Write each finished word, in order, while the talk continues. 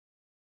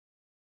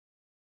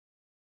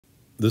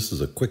This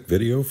is a quick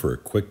video for a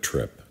quick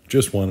trip.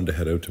 Just wanted to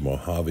head out to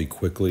Mojave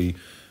quickly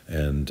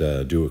and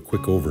do a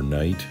quick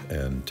overnight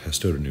and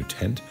test out a new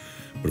tent.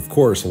 But of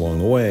course, along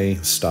the way,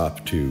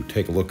 stop to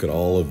take a look at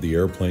all of the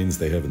airplanes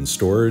they have in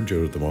storage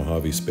out at the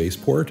Mojave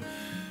Spaceport.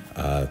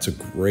 It's a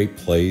great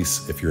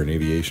place if you're an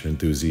aviation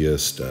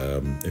enthusiast,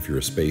 if you're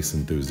a space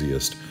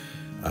enthusiast.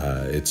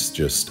 It's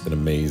just an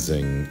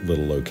amazing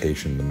little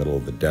location in the middle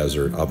of the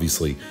desert.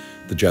 Obviously,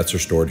 the jets are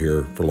stored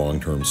here for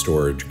long-term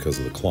storage because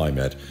of the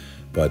climate.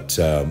 But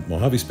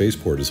Mojave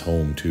Spaceport is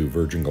home to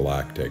Virgin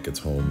Galactic. It's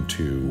home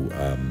to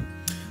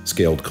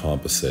Scaled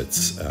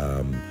Composites,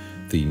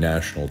 the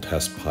National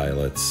Test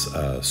Pilots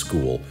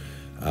School,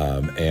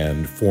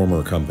 and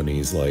former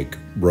companies like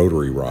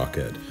Rotary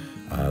Rocket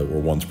were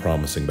once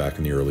promising back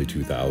in the early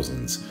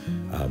 2000s.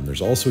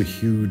 There's also a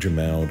huge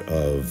amount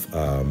of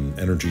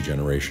energy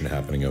generation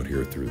happening out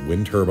here through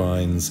wind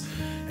turbines.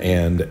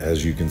 And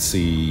as you can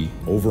see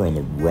over on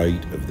the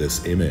right of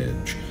this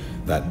image,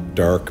 that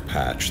dark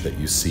patch that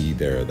you see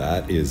there,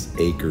 that is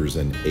acres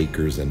and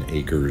acres and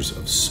acres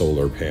of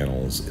solar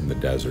panels in the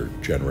desert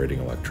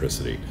generating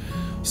electricity.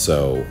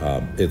 So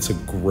it's a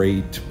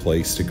great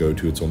place to go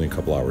to. It's only a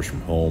couple hours from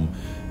home,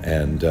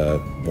 and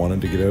wanted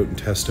to get out and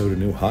test out a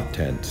new hot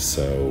tent.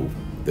 So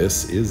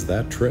this is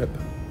that trip.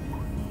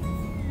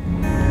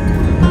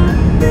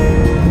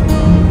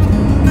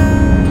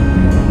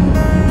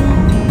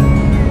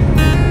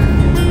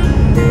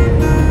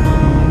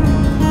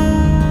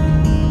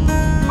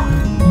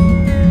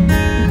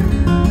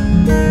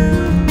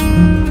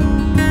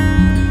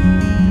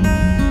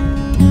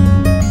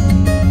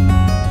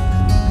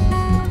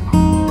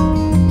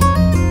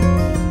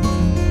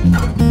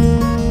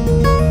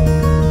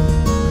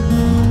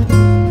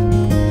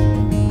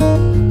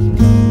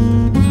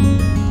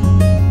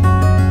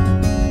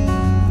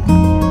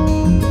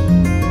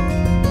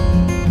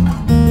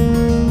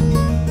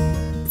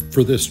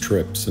 For this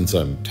trip, since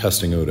I'm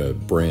testing out a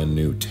brand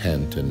new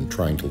tent and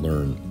trying to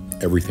learn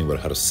everything about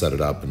how to set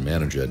it up and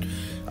manage it,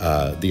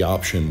 the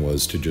option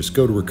was to just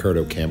go to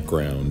Ricardo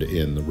Campground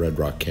in the Red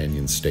Rock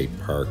Canyon State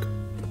Park.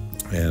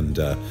 And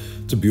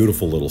it's a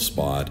beautiful little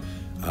spot.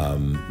 A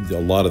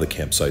lot of the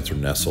campsites are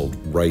nestled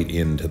right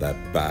into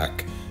that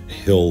back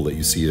hill that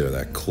you see there,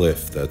 that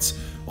cliff that's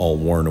all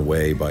worn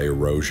away by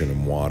erosion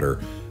and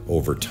water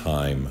over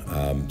time.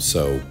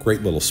 So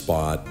great little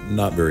spot,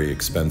 not very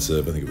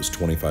expensive. I think it was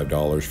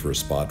 $25 for a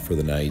spot for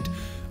the night.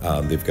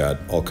 They've got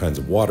all kinds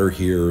of water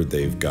here.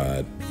 They've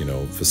got,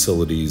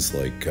 facilities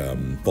like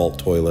vault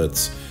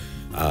toilets.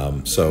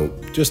 So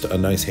just a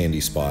nice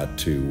handy spot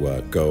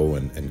to go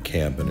and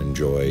camp and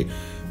enjoy.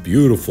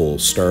 Beautiful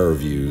star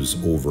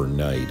views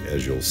overnight,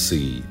 as you'll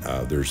see.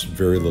 There's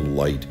very little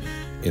light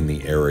in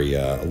the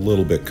area, a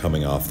little bit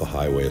coming off the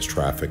highway as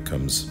traffic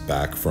comes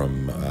back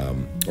from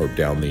or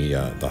down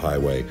the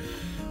highway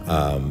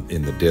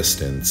in the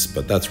distance,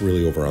 but that's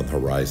really over on the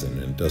horizon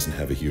and it doesn't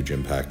have a huge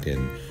impact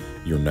in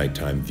your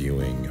nighttime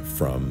viewing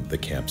from the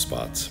camp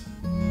spots.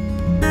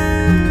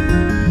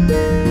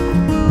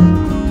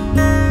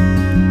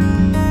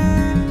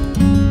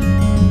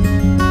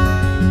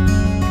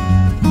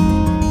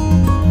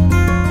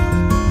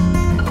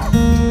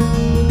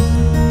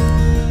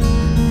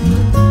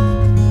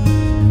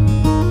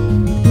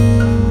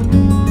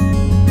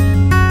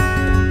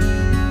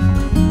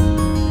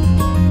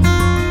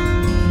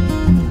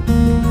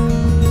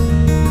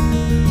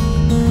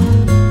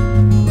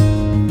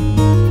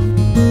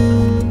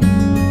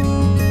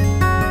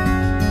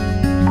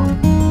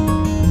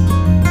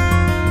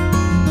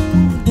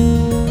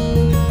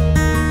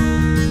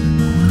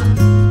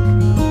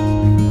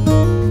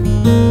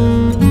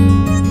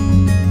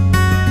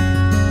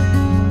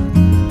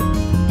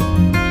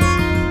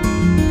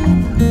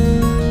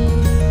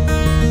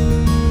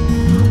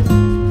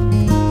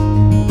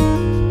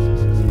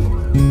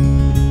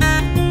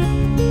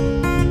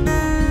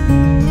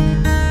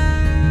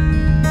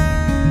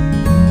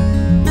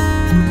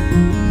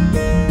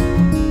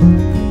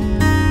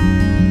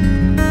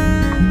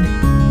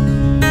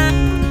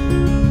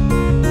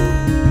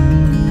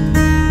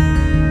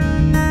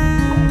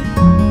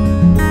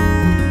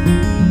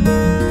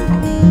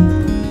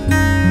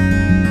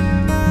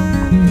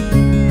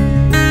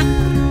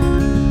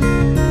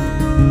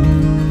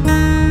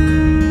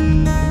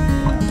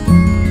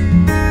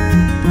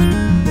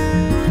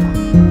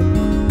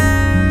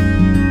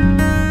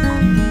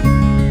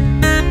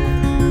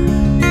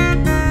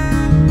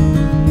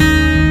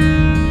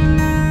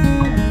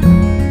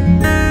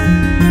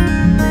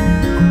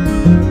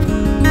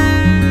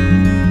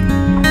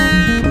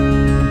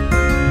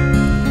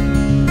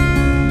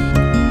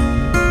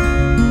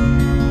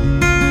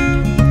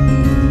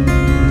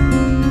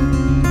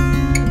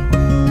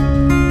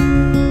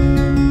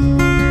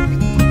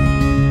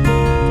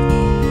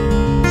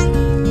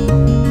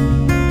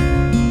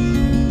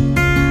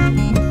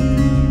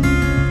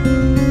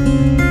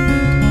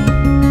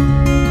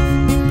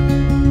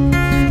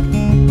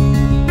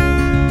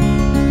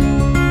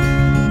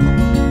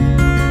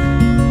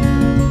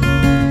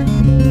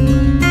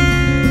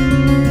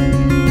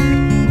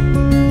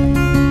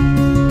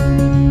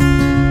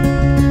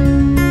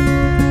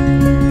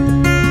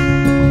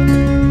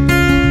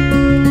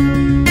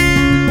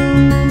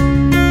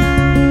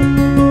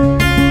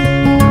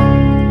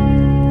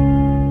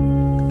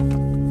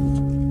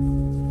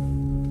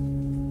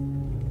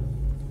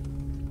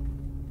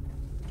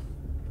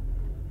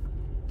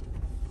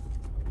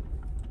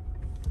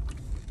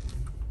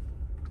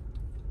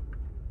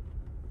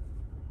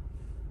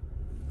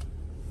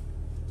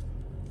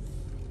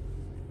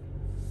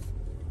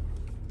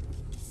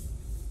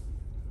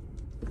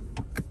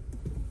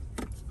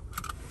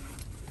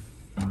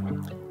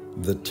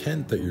 The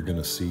tent that you're going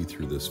to see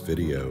through this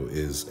video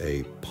is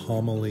a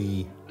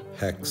Pomoly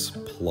Hex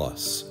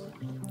Plus.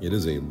 It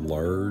is a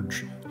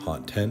large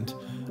hot tent.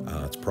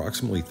 It's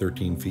approximately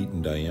 13 feet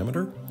in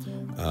diameter.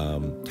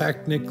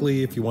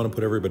 Technically, if you want to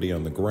put everybody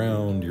on the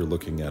ground, you're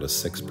looking at a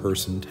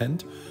 6-person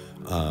tent.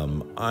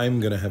 I'm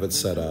going to have it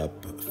set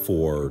up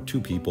for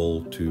 2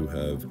 people to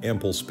have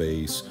ample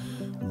space,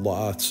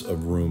 lots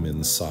of room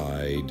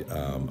inside,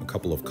 a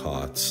couple of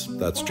cots.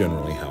 That's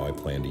generally how I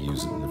plan to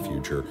use it in the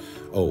future.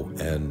 Oh,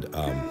 and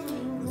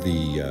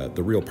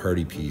the real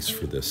party piece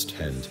for this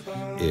tent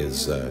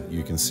is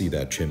you can see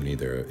that chimney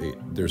there.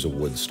 There's a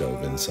wood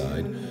stove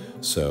inside,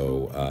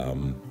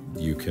 so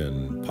you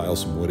can pile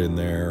some wood in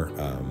there.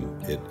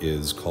 It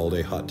is called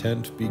a hot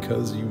tent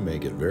because you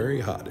make it very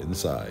hot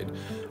inside.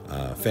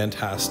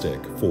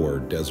 Fantastic for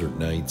desert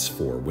nights,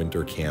 for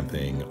winter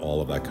camping,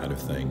 all of that kind of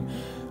thing.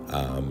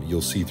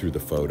 You'll see through the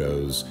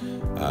photos.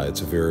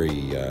 It's a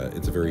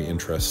very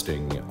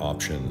interesting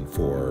option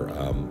for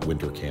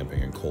winter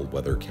camping and cold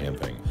weather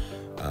camping.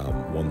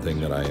 One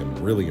thing that I am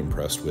really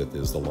impressed with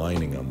is the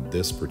lining on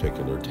this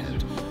particular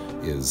tent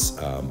is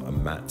a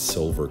matte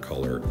silver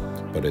color,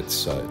 but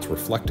it's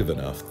reflective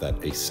enough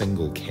that a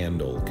single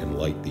candle can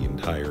light the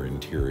entire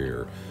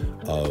interior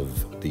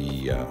of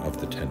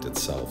the tent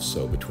itself.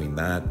 So between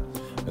that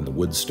and the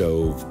wood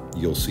stove,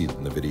 you'll see it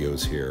in the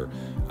videos here,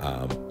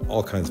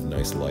 all kinds of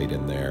nice light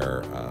in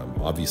there,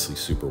 obviously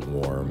super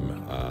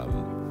warm.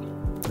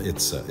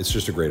 It's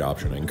just a great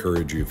option. I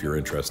encourage you, if you're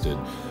interested,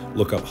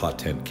 look up hot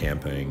tent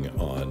camping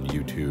on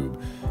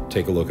YouTube.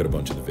 Take a look at a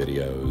bunch of the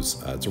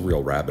videos. It's a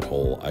real rabbit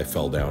hole. I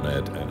fell down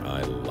it and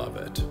I love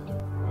it.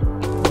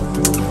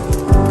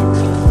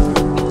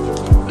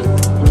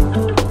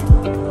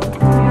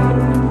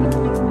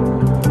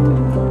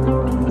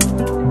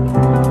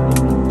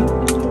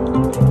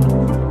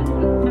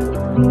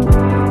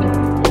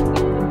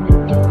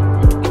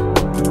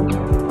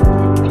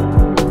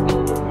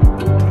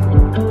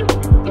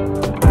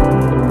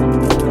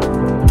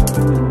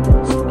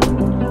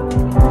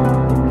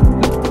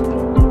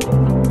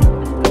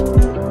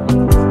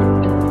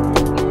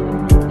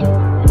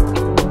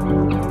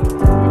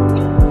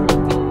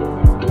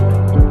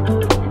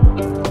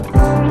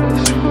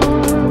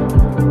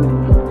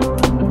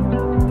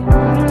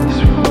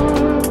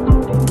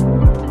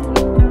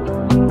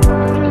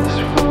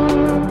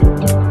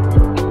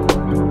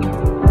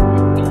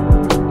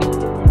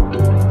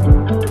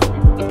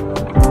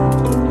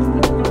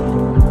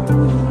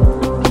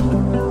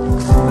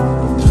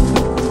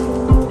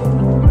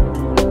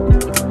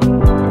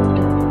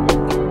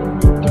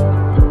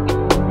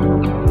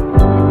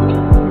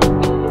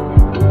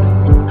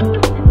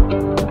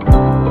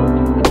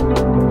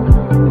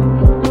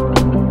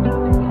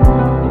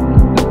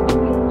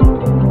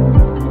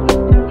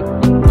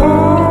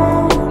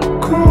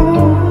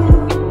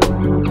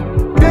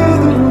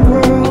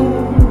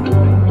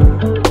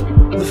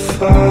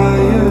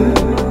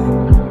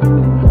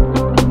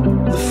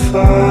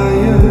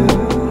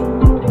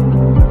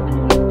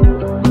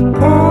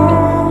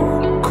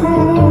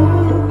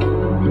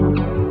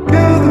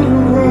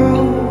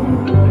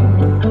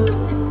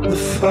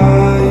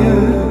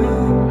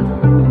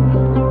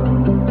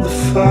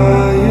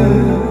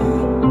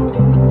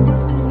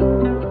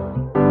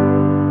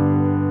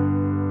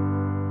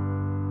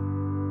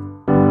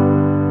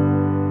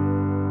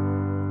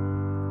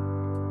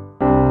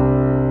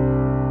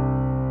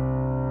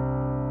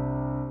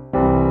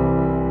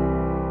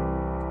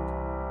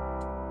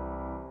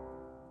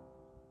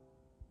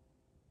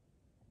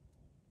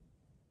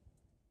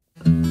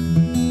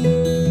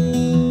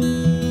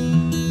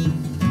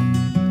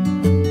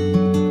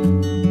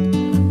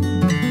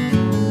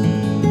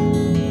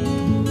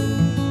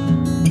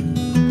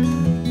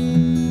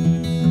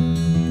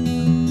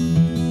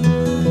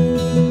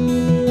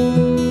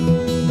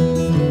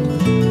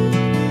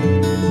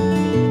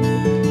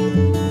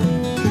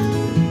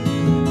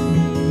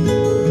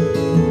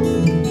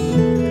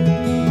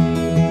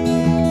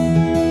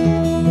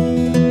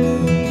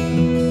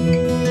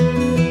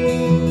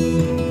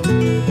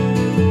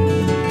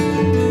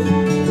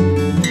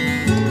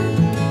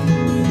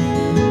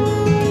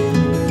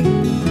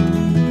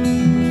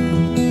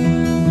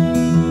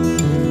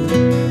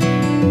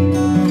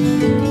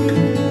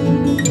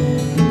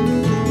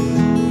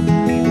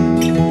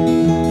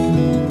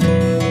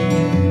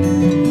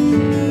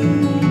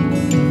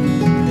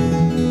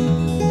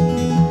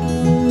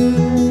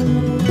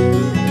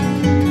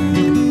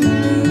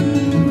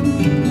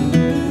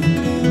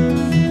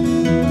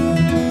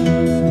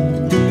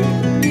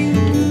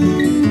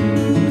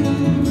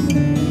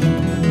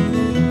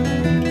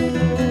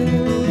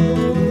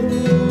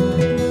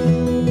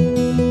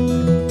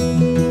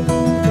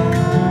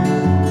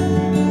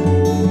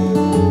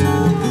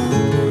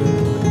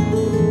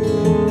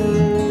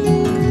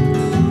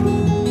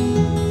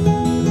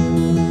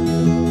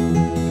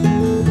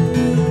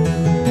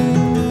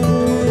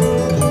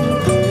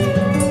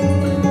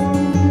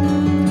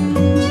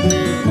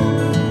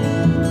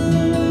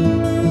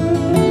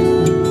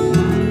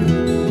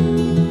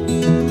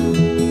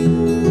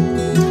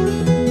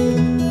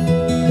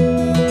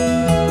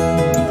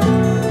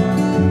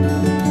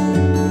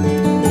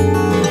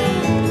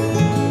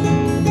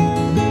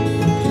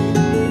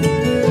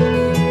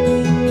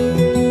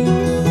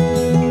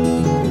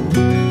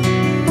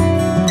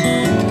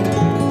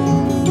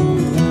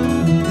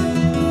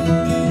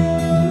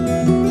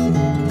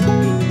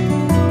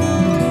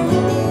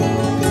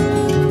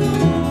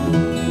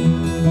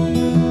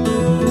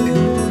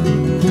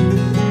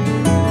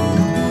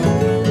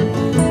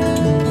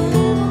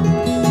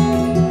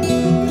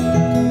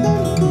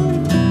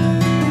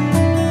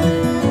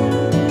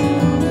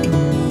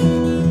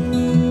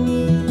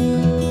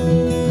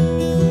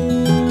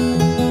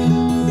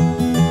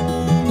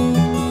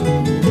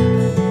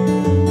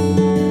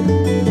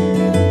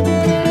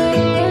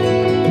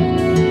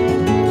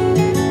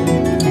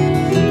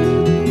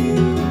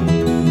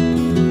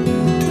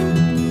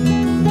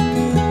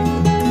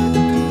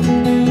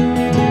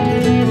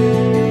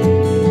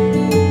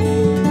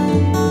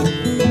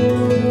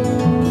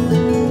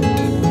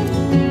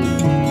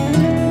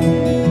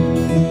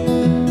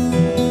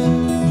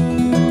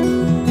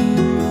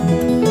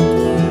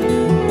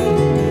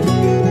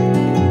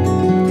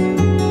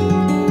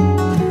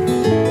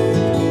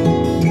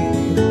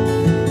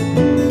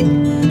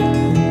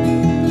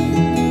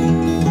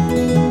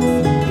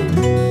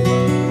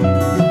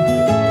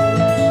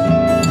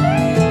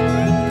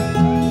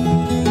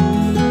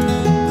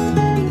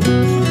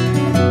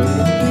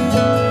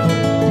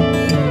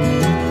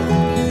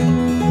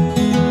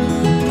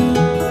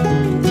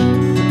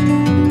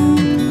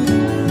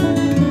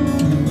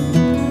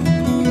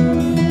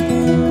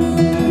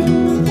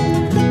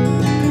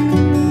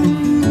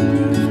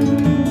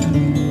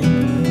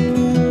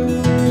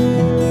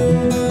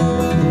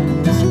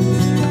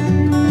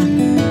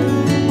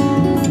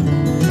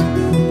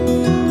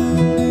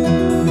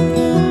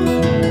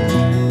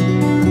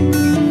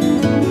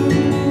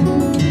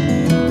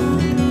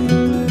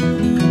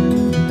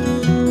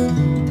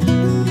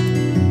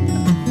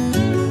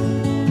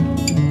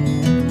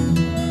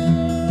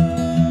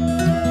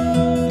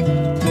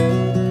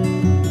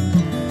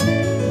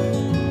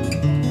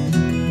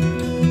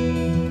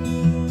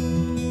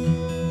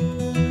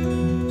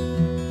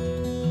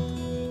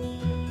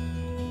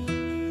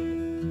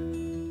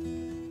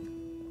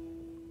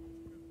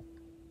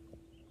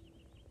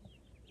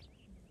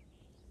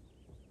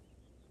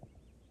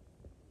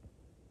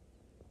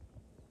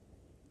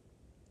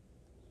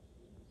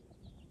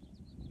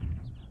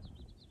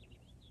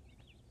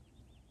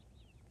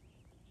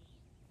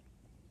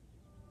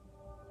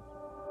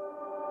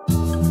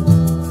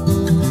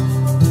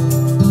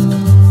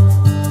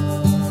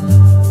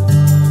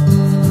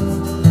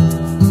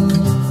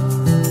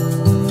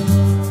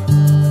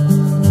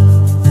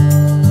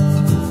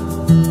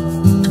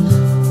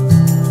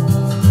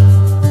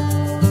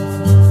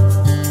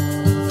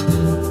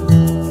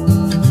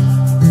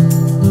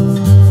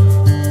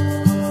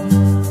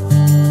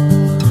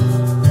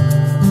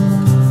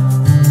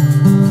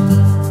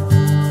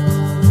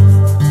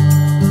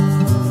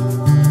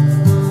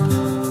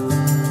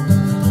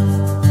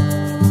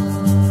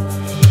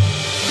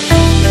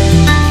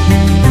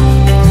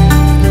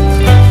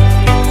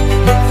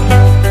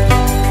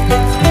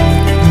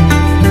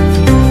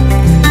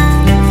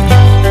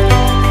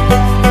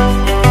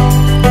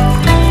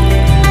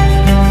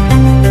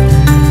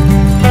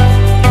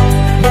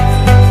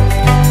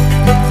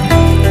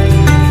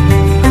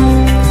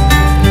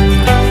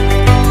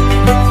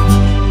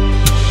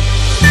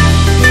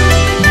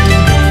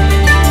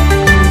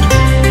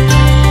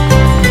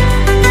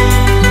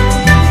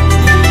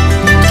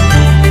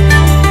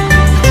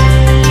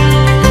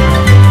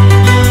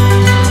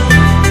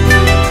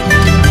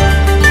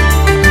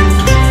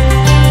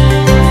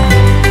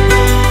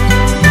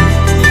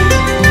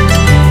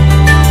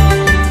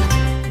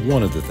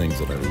 things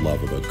that I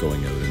love about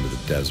going out into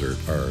the desert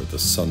are the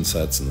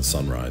sunsets and the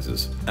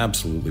sunrises.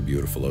 Absolutely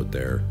beautiful out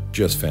there,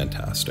 just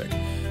fantastic.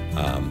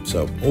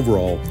 So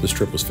overall, this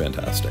trip was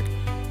fantastic.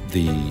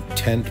 The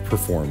tent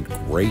performed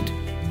great.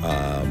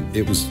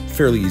 It was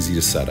fairly easy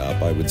to set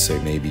up. I would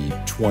say maybe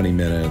 20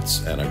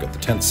 minutes, and I've got the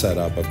tent set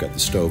up, I've got the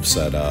stove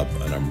set up,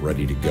 and I'm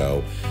ready to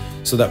go.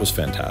 So that was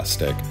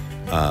fantastic.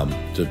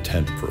 The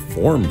tent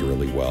performed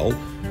really well.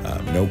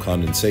 No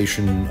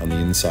condensation on the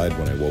inside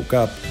when I woke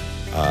up.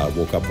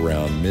 Woke up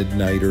around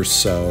midnight or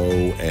so,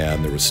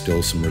 and there was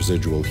still some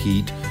residual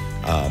heat.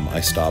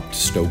 I stopped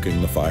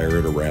stoking the fire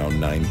at around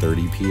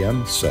 9:30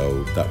 p.m.,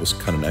 so that was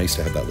kind of nice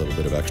to have that little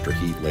bit of extra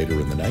heat later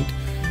in the night.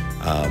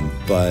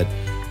 But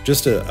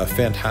just a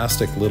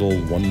fantastic little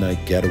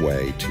one-night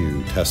getaway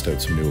to test out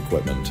some new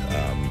equipment.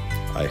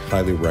 I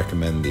highly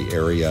recommend the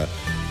area.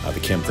 The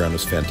campground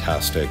is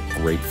fantastic,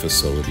 great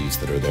facilities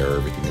that are there,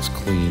 everything is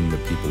clean, the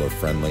people are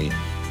friendly,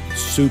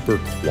 super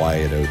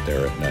quiet out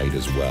there at night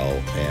as well,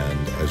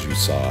 and as you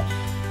saw,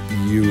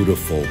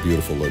 beautiful,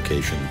 beautiful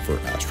location for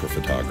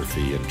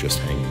astrophotography and just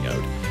hanging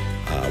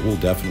out. We'll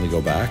definitely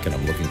go back, and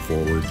I'm looking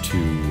forward to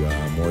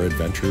more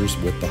adventures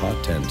with the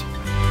hot tent.